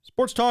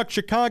Sports Talk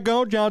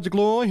Chicago, John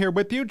Zaglula here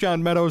with you.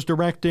 John Meadows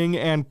directing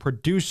and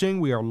producing.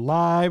 We are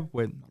live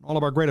with all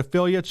of our great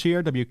affiliates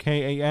here.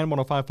 WKAN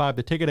 105.5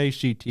 The Ticket,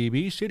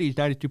 ACTV, Cities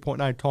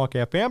 92.9 Talk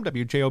FM,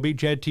 WJOB,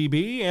 JED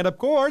TV, and of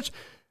course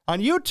on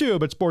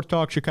YouTube at Sports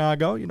Talk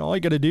Chicago. You know, all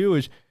you got to do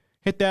is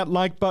hit that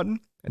like button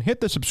and hit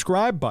the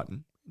subscribe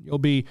button. You'll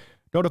be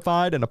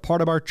notified and a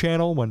part of our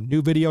channel when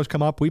new videos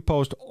come up. We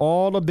post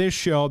all of this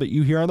show that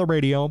you hear on the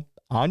radio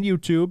on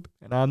YouTube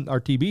and on our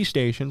TV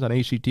stations on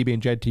ACTV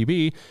and JED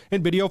TV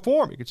in video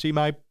form. You can see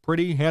my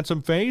pretty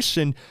handsome face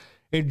and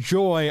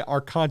enjoy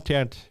our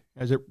content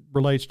as it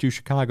relates to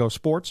Chicago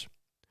sports.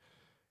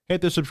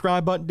 Hit the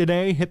subscribe button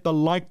today, hit the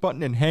like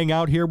button, and hang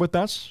out here with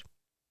us.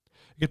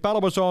 You can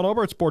follow us all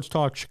over at Sports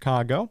Talk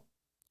Chicago.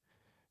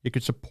 You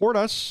can support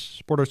us,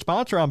 support our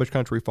sponsor, Amish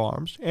Country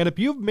Farms. And if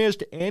you've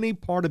missed any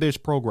part of this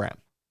program,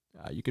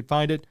 you can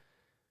find it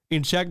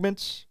in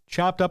segments,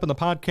 chopped up in the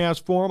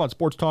podcast form on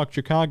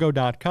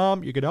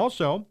sportstalkchicago.com. You could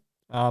also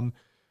go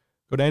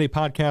to any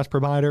podcast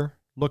provider,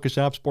 look us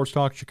up, Sports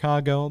Talk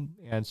Chicago,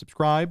 and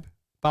subscribe,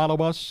 follow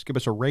us, give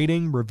us a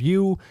rating,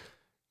 review,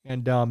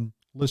 and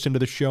listen to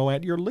the show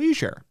at your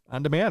leisure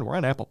on demand. We're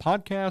on Apple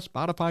Podcasts,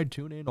 Spotify,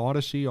 TuneIn,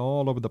 Odyssey,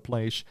 all over the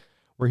place.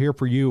 We're here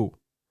for you,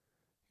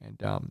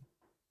 and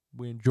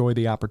we enjoy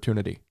the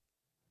opportunity.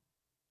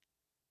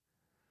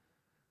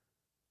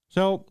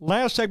 So,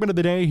 last segment of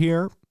the day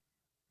here.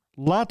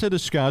 Lot to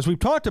discuss. We've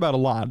talked about a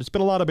lot. It's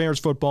been a lot of Bears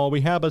football.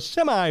 We have a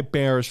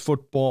semi-Bears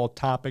football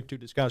topic to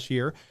discuss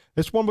here.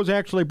 This one was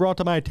actually brought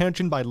to my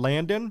attention by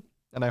Landon,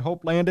 and I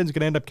hope Landon's going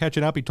to end up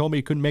catching up. He told me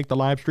he couldn't make the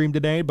live stream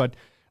today, but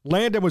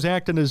Landon was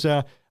acting as,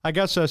 a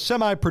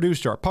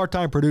semi-producer, a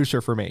part-time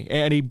producer for me.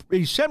 And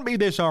he sent me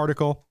this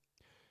article,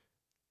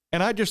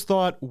 and I just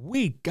thought,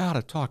 we got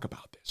to talk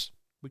about this.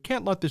 We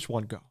can't let this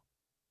one go.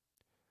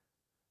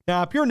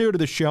 Now, if you're new to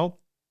the show,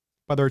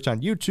 whether it's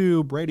on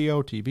YouTube,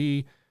 radio,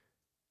 TV,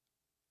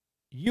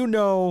 you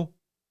know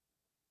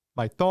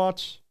my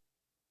thoughts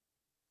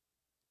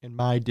and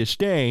my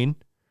disdain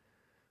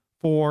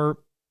for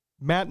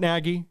Matt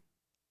Nagy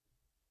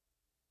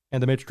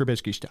and the Mitch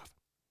Trubisky stuff.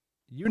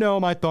 You know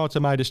my thoughts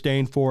and my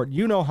disdain for it.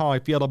 You know how I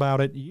feel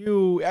about it.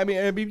 You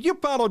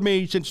followed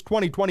me since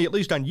 2020, at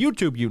least on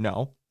YouTube, you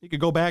know. You could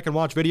go back and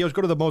watch videos.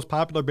 Go to the most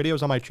popular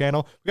videos on my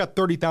channel. We got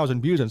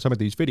 30,000 views on some of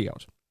these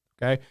videos,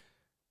 okay?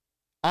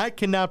 I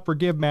cannot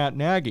forgive Matt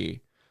Nagy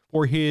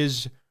for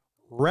his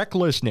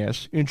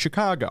recklessness in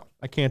Chicago.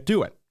 I can't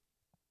do it.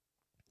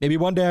 Maybe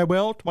one day I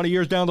will, 20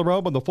 years down the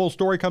road when the full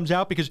story comes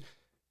out, because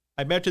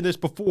I mentioned this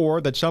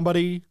before, that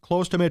somebody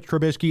close to Mitch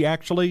Trubisky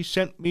actually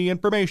sent me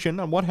information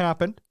on what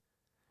happened,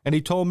 and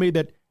he told me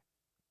that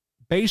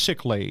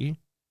basically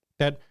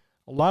that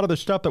a lot of the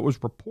stuff that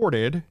was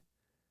reported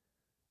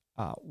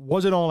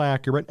wasn't all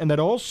accurate, and that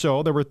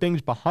also there were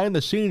things behind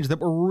the scenes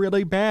that were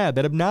really bad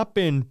that have not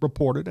been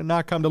reported and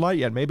not come to light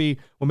yet. Maybe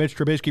when Mitch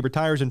Trubisky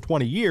retires in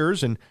 20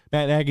 years and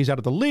Matt Nagy's out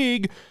of the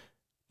league,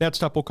 that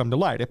stuff will come to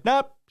light. If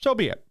not, so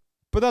be it.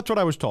 But that's what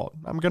I was told.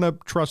 I'm going to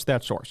trust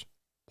that source.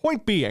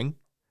 Point being,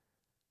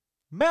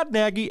 Matt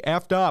Nagy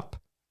effed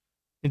up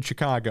in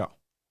Chicago.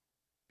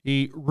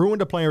 He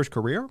ruined a player's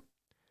career.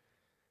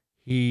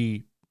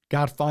 He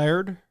got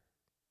fired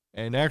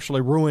and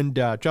actually ruined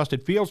Justin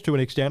Fields to an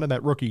extent in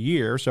that rookie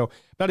year. So I'm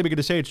not even going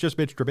to say it's just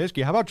Mitch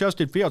Trubisky. How about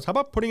Justin Fields? How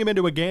about putting him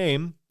into a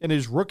game in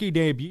his rookie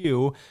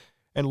debut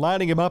and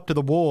lining him up to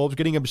the Wolves,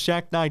 getting him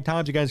sacked 9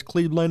 times against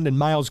Cleveland, and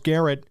Myles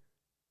Garrett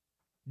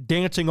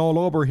dancing all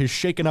over his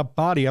shaken up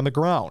body on the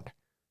ground?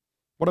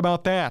 What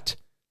about that?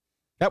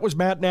 That was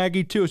Matt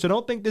Nagy too. So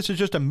don't think this is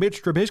just a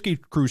Mitch Trubisky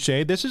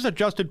crusade. This is a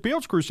Justin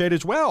Fields crusade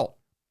as well.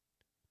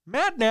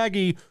 Matt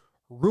Nagy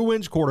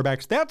ruins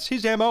quarterbacks. That's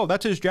his MO.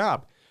 That's his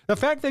job. The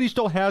fact that he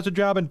still has a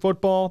job in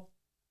football,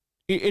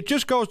 it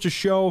just goes to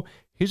show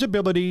his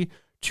ability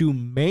to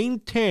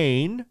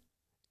maintain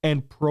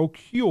and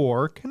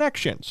procure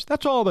connections.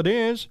 That's all it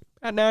is.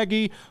 Matt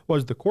Nagy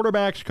was the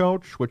quarterback's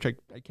coach, which I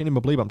can't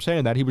even believe I'm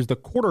saying that. He was the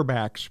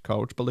quarterback's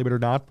coach, believe it or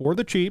not, for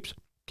the Chiefs.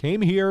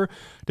 Came here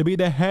to be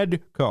the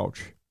head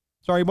coach.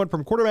 Sorry, he went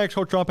from quarterback's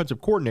coach to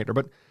offensive coordinator,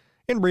 but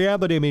in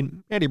reality,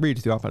 Andy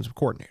Reid's the offensive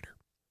coordinator.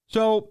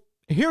 So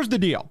here's the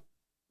deal,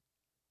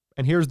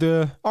 and here's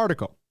the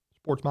article.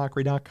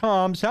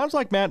 SportsMockery.com. Sounds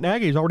like Matt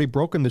Nagy has already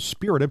broken the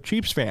spirit of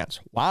Chiefs fans.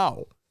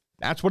 Wow.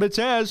 That's what it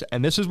says,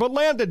 and this is what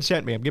Landon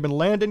sent me. I'm giving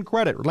Landon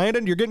credit.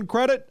 Landon, you're getting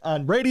credit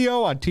on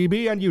radio, on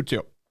TV, on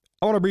YouTube.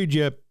 I want to read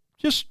you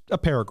just a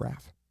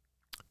paragraph.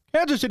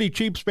 Kansas City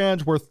Chiefs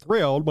fans were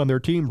thrilled when their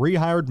team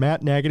rehired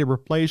Matt Nagy to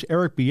replace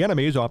Eric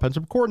Bieniemy's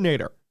offensive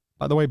coordinator.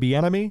 By the way,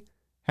 Bieniemy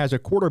has a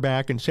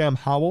quarterback in Sam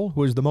Howell,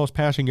 who is the most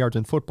passing yards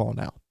in football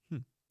now.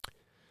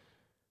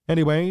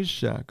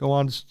 Anyways, it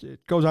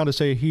goes on to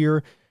say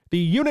here, the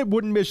unit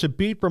wouldn't miss a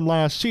beat from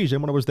last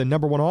season when it was the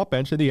number 1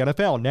 offense in the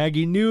NFL.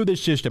 Nagy knew the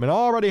system and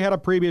already had a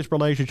previous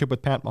relationship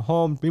with Pat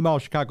Mahomes. Meanwhile,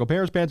 Chicago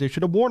Bears fans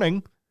issued a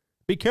warning.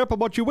 Be careful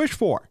what you wish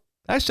for.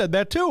 I said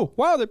that too.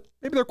 Wow,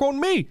 maybe they're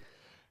quoting me.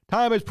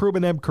 Time has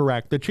proven them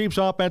correct. The Chiefs'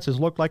 offense has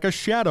looked like a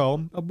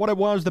shadow of what it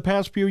was the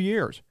past few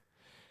years.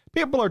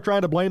 People are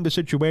trying to blame the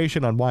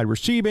situation on wide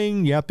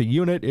receiving, yet the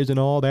unit isn't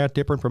all that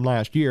different from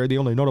last year. The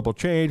only notable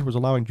change was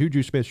allowing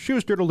Juju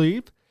Smith-Schuster to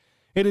leave.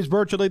 It is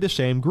virtually the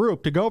same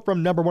group. To go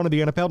from number 1 in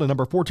the NFL to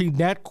number 14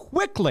 that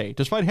quickly,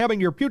 despite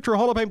having your future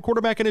Hall of Fame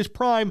quarterback in his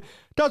prime,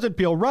 doesn't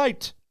feel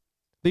right.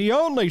 The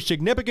only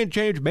significant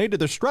change made to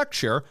the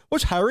structure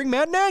was hiring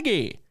Matt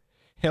Nagy.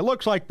 It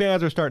looks like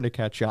fans are starting to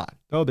catch on.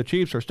 Though the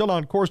Chiefs are still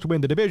on course to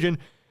win the division,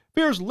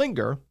 fears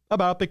linger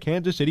about the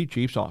Kansas City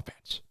Chiefs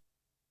offense.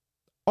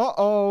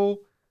 Uh-oh.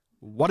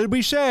 What did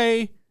we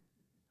say?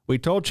 We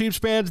told Chiefs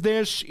fans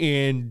this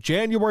in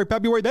January,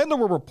 February. Then there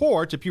were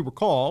reports, if you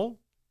recall,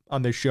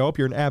 on this show, if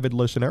you're an avid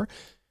listener,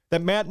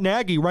 that Matt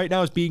Nagy right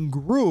now is being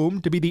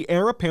groomed to be the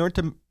heir apparent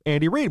to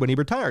Andy Reid when he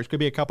retires. Could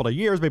be a couple of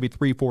years, maybe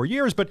 3-4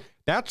 years, but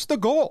that's the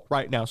goal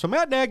right now. So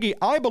Matt Nagy,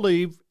 I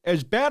believe,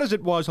 as bad as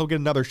it was, he'll get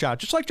another shot.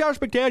 Just like Josh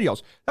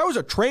McDaniels. That was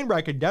a train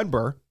wreck in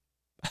Denver.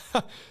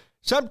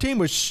 Some team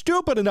was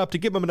stupid enough to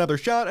give him another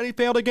shot, and he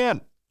failed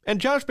again. And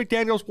Josh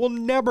McDaniels will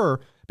never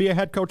be a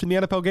head coach in the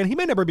NFL again. He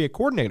may never be a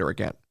coordinator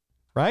again,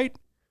 right?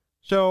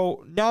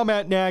 So now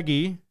Matt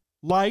Nagy,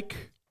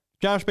 like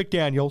Josh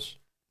McDaniels,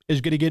 is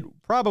going to get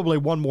probably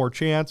one more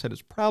chance, and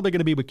it's probably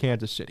going to be with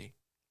Kansas City.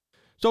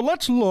 So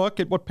let's look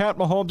at what Pat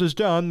Mahomes has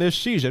done this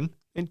season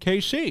in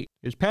KC.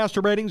 His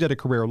passer rating's at a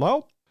career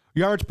low.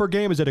 Yards per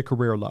game is at a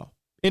career low.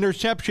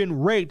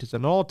 Interception rate is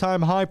an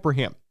all-time high for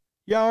him.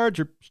 Yards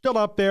are still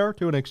up there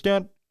to an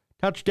extent.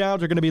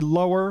 Touchdowns are going to be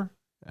lower.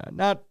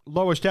 Not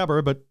lowest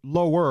ever, but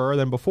lower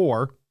than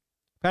before.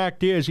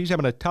 Fact is, he's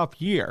having a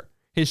tough year.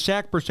 His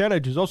sack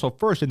percentage is also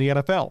first in the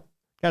NFL.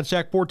 Got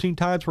sacked 14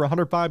 times for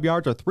 105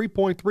 yards, a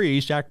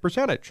 3.3 sack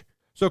percentage.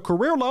 So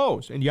career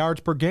lows in yards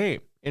per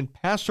game, in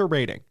passer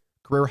rating,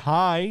 career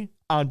high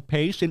on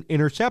pace in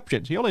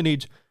interceptions. He only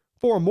needs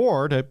 4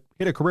 more to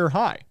hit a career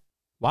high.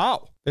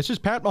 Wow, this is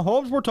Pat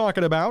Mahomes we're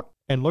talking about,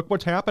 and look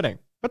what's happening.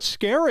 That's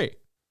scary.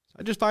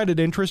 I just find it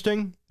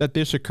interesting that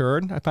this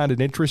occurred. I find it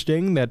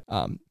interesting that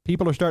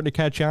people are starting to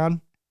catch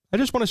on. I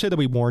just want to say that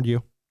we warned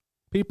you.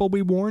 People,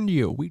 we warned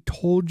you. We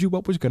told you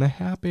what was going to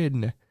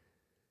happen.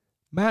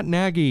 Matt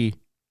Nagy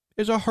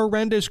is a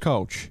horrendous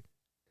coach.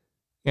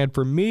 And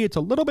for me, it's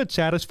a little bit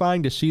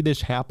satisfying to see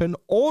this happen,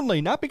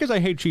 only not because I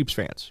hate Chiefs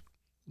fans,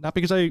 not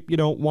because I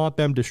want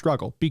them to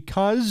struggle,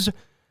 because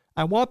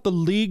I want the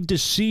league to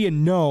see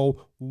and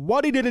know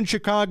what he did in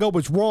Chicago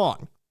was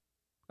wrong.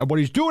 And what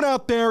he's doing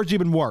out there is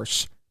even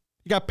worse.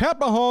 You got Pat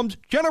Mahomes,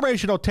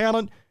 generational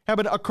talent,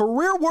 having a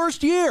career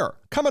worst year,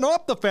 coming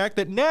off the fact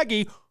that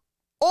Nagy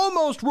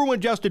almost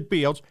ruined Justin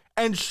Fields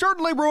and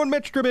certainly ruined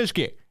Mitch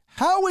Trubisky.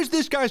 How is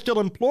this guy still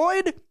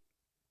employed?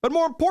 But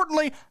more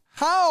importantly,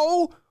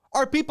 how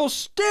are people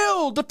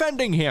still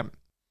defending him?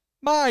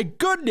 My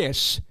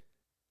goodness.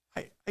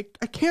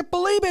 I can't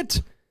believe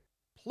it.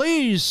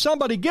 Please,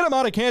 somebody get him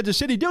out of Kansas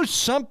City. Do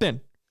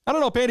something. I don't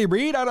know if Andy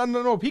Reid, I don't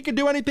know if he can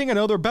do anything. I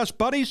know they're best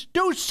buddies.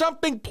 Do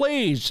something,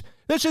 please.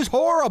 This is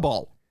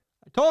horrible.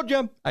 I told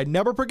you, I'd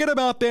never forget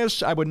about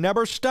this. I would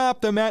never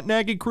stop the Matt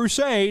Nagy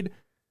crusade.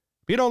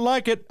 If you don't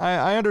like it,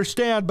 I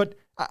understand, but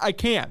I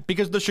can't,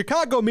 because the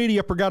Chicago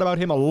media forgot about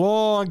him a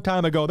long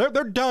time ago.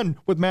 They're done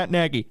with Matt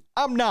Nagy.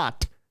 I'm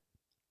not.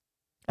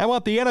 I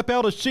want the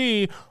NFL to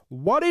see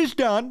what he's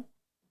done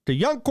to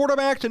young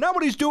quarterbacks and not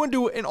what he's doing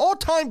to an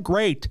all-time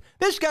great.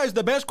 This guy's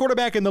the best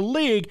quarterback in the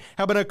league,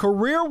 having a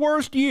career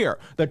worst year.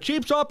 The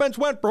Chiefs offense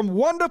went from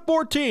 1 to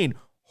 14.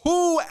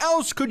 Who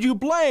else could you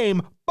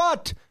blame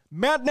but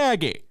Matt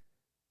Nagy?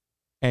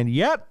 And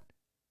yet,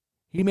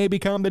 he may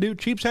become the new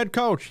Chiefs head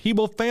coach. He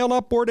will fail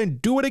upward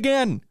and do it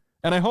again.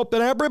 And I hope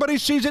that everybody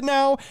sees it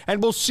now,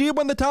 and we'll see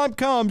when the time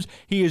comes.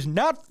 He is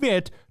not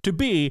fit to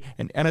be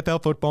an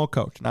NFL football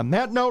coach. And on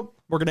that note,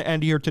 we're going to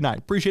end here tonight.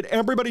 Appreciate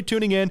everybody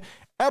tuning in,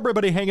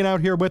 everybody hanging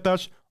out here with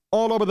us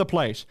all over the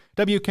place.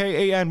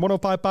 WKAN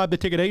 105.5 The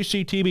Ticket,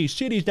 ACTV,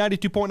 Cities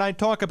 92.9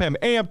 Talk FM,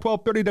 AM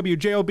 1230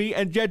 WJOB,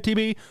 and Jed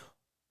TV.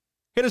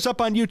 Hit us up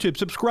on YouTube,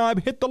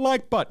 subscribe, hit the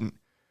like button,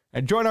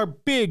 and join our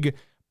big,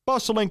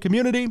 bustling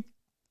community.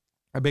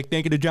 A big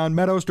thank you to John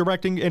Meadows,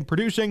 directing and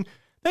producing.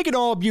 Thank you to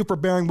all of you for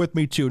bearing with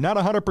me, too. Not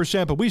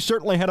 100%, but we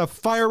certainly had a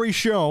fiery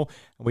show,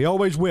 and we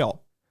always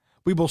will.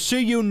 We will see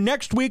you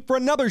next week for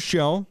another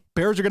show.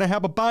 Bears are going to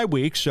have a bye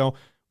week, so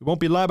we won't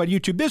be live on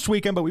YouTube this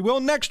weekend, but we will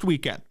next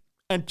weekend.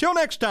 Until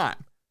next time,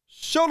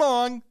 so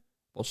long.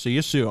 We'll see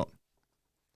you soon.